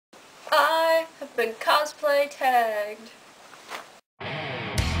I have been cosplay tagged.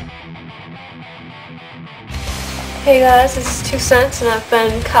 Hey guys, this is 2 Cents and I've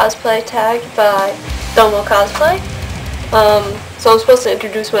been cosplay tagged by Domo Cosplay. So I'm supposed to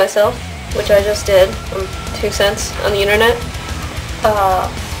introduce myself, which I just did. I'm 2 Cents on the internet.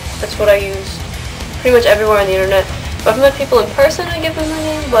 That's what I use pretty much everywhere on the internet. If I've met people in person, I give them my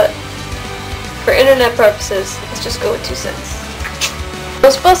name, but for internet purposes, let's just go with 2 Cents. I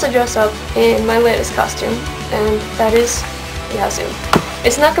was supposed to dress up in my latest costume, and that is Yazoo.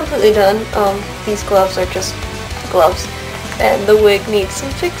 It's not completely done. These gloves are just gloves, and the wig needs some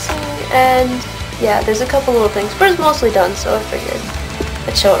fixing, and yeah, there's a couple little things, but it's mostly done, so I figured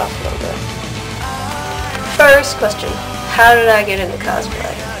I'd show it off a little bit. First question, how did I get into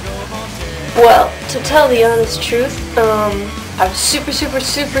cosplay? Well, to tell the honest truth, I was super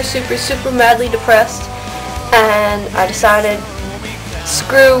madly depressed, and I decided,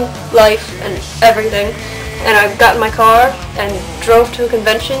 screw life and everything, and I got in my car and drove to a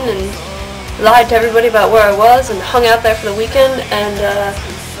convention and lied to everybody about where I was and hung out there for the weekend, and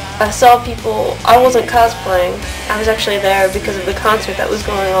I saw people. I wasn't cosplaying, I was actually there because of the concert that was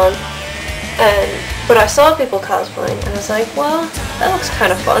going on, but I saw people cosplaying and I was like, well, that looks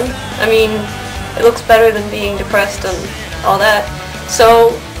kind of fun. I mean, it looks better than being depressed and all that,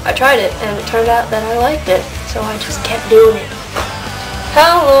 so I tried it and it turned out that I liked it, so I just kept doing it.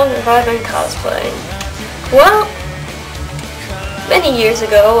 How long have I been cosplaying? Well, many years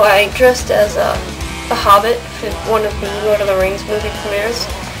ago I dressed as a Hobbit for one of the Lord of the Rings movie premieres,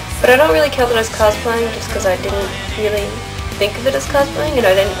 but I don't really count it as cosplaying just because I didn't really think of it as cosplaying and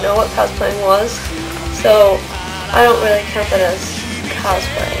I didn't know what cosplaying was, so I don't really count that as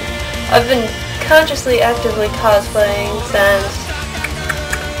cosplaying. I've been consciously, actively cosplaying since,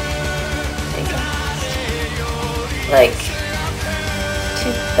 I think, like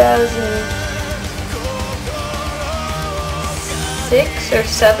 2006 or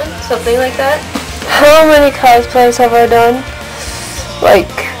 7, something like that. How many cosplays have I done? Like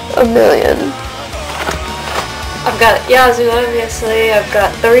a million. I've got Yazoo, obviously. I've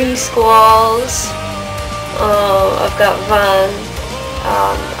got 3 Squalls. I've got Van.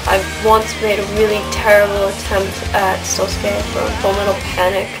 I've once made a really terrible attempt at Sosuke from Fullmetal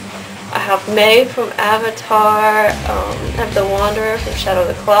Panic. I have May from Avatar, I have the Wanderer from Shadow of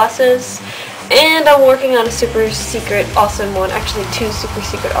the Colossus, and I'm working on a super secret awesome one, actually 2 super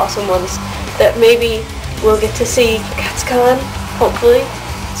secret awesome ones that maybe we'll get to see for CatsCon, hopefully.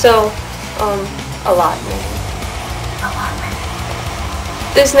 So, a lot, man. A lot, man.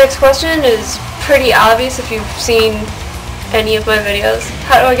 This next question is pretty obvious if you've seen any of my videos.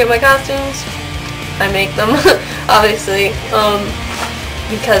 How do I get my costumes? I make them, obviously.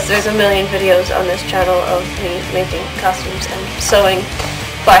 Because there's a million videos on this channel of me making costumes and sewing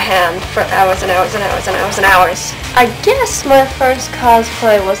by hand for hours and hours and hours and hours and hours. I guess my first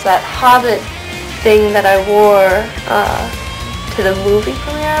cosplay was that Hobbit thing that I wore to the movie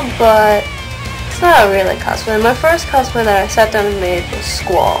premiere, but it's not really cosplay. My first cosplay that I sat down and made was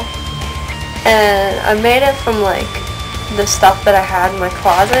Squall. And I made it from like the stuff that I had in my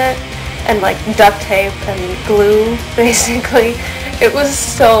closet and like duct tape and glue, basically. It was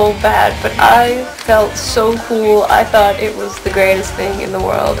so bad, but I felt so cool. I thought it was the greatest thing in the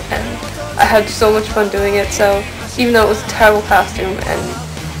world, and I had so much fun doing it. So even though it was a terrible costume, and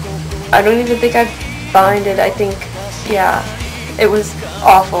I don't even think I'd bind it, I think, yeah, it was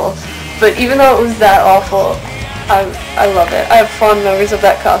awful. But even though it was that awful, I love it. I have fond memories of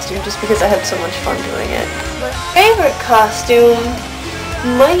that costume just because I had so much fun doing it. My favorite costume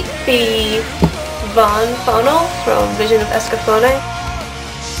might be Von Fono from Vision of Escaflowne.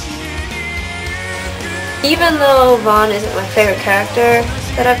 Even though Von isn't my favorite character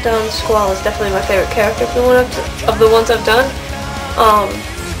that I've done, Squall is definitely my favorite character of the ones I've done.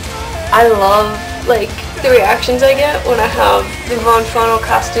 I love like the reactions I get when I have the Von Fono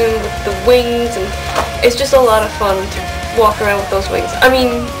costume with the wings, and it's just a lot of fun to walk around with those wings. I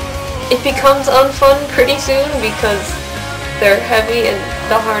mean, it becomes unfun pretty soon because they're heavy and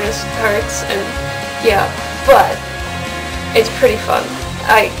the harness hurts, and yeah, but it's pretty fun.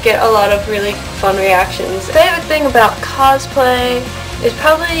 I get a lot of really fun reactions. The favorite thing about cosplay is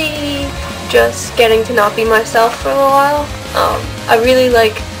probably just getting to not be myself for a little while. I really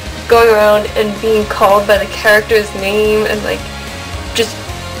like going around and being called by the character's name and like just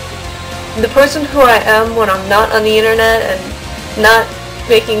the person who I am when I'm not on the internet and not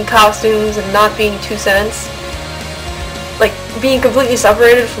making costumes and not being 2 Cents. Like being completely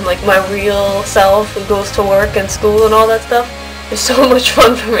separated from like my real self who goes to work and school and all that stuff is so much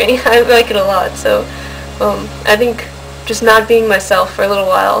fun for me. I like it a lot, so I think just not being myself for a little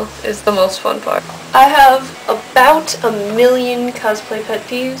while is the most fun part. I have about 1,000,000 cosplay pet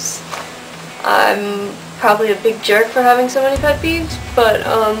peeves. I'm probably a big jerk for having so many pet peeves, but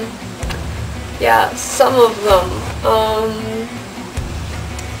yeah, some of them.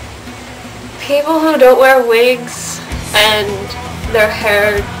 People who don't wear wigs and their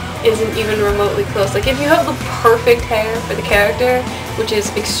hair isn't even remotely close. Like, if you have the perfect hair for the character, which is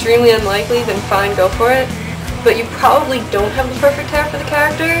extremely unlikely, then fine, go for it. But you probably don't have the perfect hair for the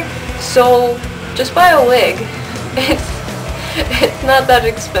character, so just buy a wig. It's not that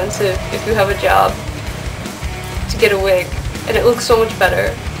expensive if you have a job to get a wig, and it looks so much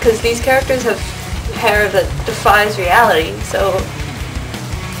better, because these characters have hair that defies reality, so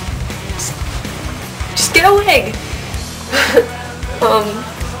just get a wig.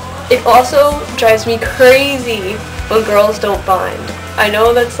 It also drives me crazy when girls don't bind. I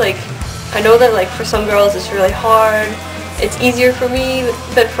know that like for some girls it's really hard. It's easier for me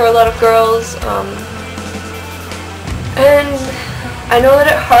than for a lot of girls, and I know that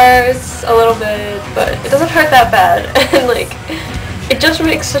it hurts a little bit, but it doesn't hurt that bad. And like, it just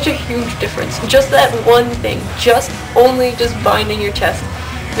makes such a huge difference. Just that one thing, just binding your chest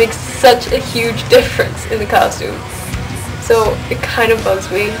makes such a huge difference in the costume. So it kind of bugs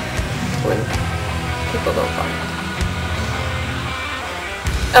me when people don't bind.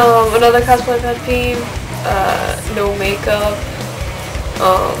 Another cosplay pet peeve, no makeup,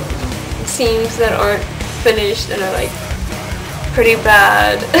 seams that aren't finished and are like pretty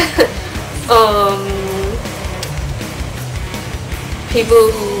bad.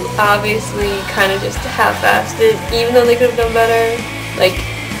 People who obviously kind of just half-assed it, even though they could have done better. Like,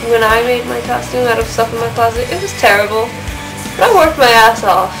 when I made my costume out of stuff in my closet, it was terrible. But I worked my ass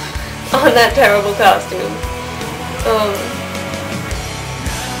off on that terrible costume.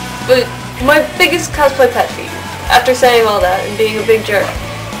 But my biggest cosplay pet peeve, after saying all that and being a big jerk,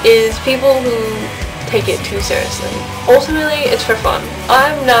 is people who take it too seriously. Ultimately, it's for fun.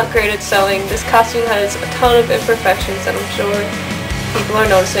 I'm not great at sewing. This costume has a ton of imperfections that I'm sure people are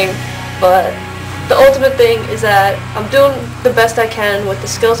noticing, but the ultimate thing is that I'm doing the best I can with the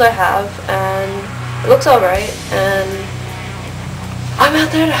skills I have, and it looks alright, and I'm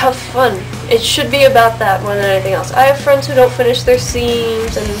out there to have fun. It should be about that more than anything else. I have friends who don't finish their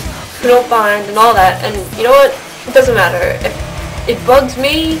seams and who don't bind and all that, and you know what? It doesn't matter. If it bugs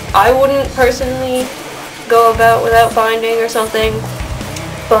me, I wouldn't personally go about without binding or something,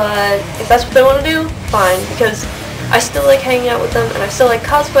 but if that's what they want to do, fine, because I still like hanging out with them, and I still like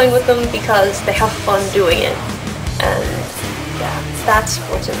cosplaying with them because they have fun doing it, and yeah, that's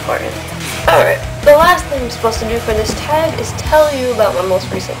what's important. Alright, the last thing I'm supposed to do for this tag is tell you about my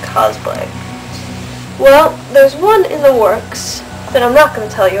most recent cosplay. Well, there's one in the works that I'm not going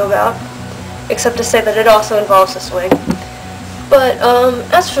to tell you about, except to say that it also involves a swing. But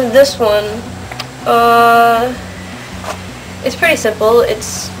as for this one, it's pretty simple.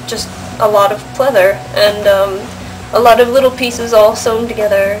 It's just a lot of pleather and a lot of little pieces all sewn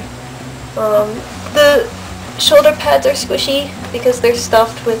together. The shoulder pads are squishy because they're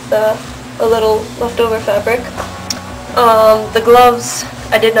stuffed with a little leftover fabric. The gloves,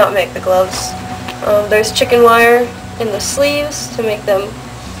 I did not make the gloves. There's chicken wire in the sleeves to make them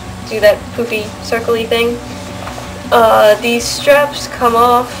do that poofy circle-y thing. These straps come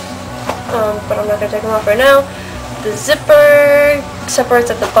off, but I'm not going to take them off right now. The zipper separates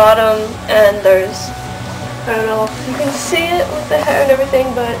at the bottom, and there's, I don't know if you can see it with the hair and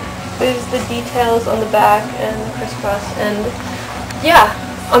everything, but there's the details on the back and the crisscross, and yeah,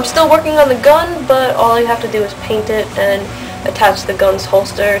 I'm still working on the gun, but all I have to do is paint it and attach the gun's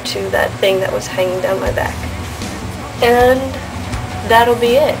holster to that thing that was hanging down my back. And that'll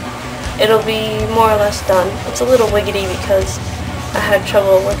be it. It'll be more or less done. It's a little wiggity because I had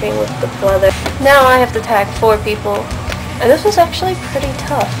trouble working with the pleather. Now I have to tag 4 people, and this was actually pretty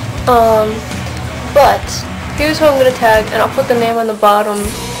tough. But here's who I'm going to tag, and I'll put the name on the bottom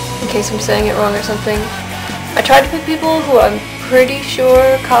in case I'm saying it wrong or something. I tried to pick people who I'm pretty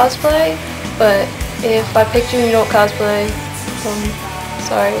sure cosplay, but if I picked you and you don't cosplay,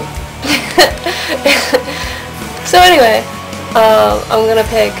 sorry. So anyway, I'm going to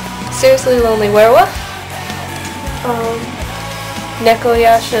pick Seriously Lonely Werewolf,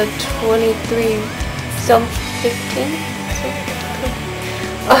 Nekoyasha 23 some 15,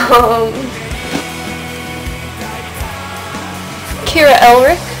 Kira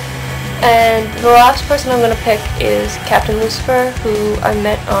Elric, and the last person I'm going to pick is Captain Lucifer, who I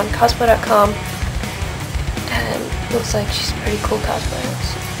met on cosplay.com, and looks like she's a pretty cool cosplayer.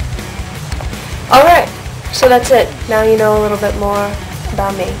 Alright, so that's it. Now you know a little bit more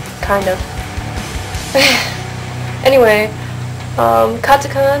about me, kind of. Anyway,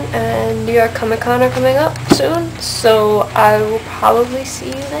 AstaChan and New York Comic Con are coming up soon, so I will probably see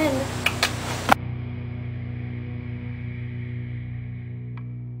you then.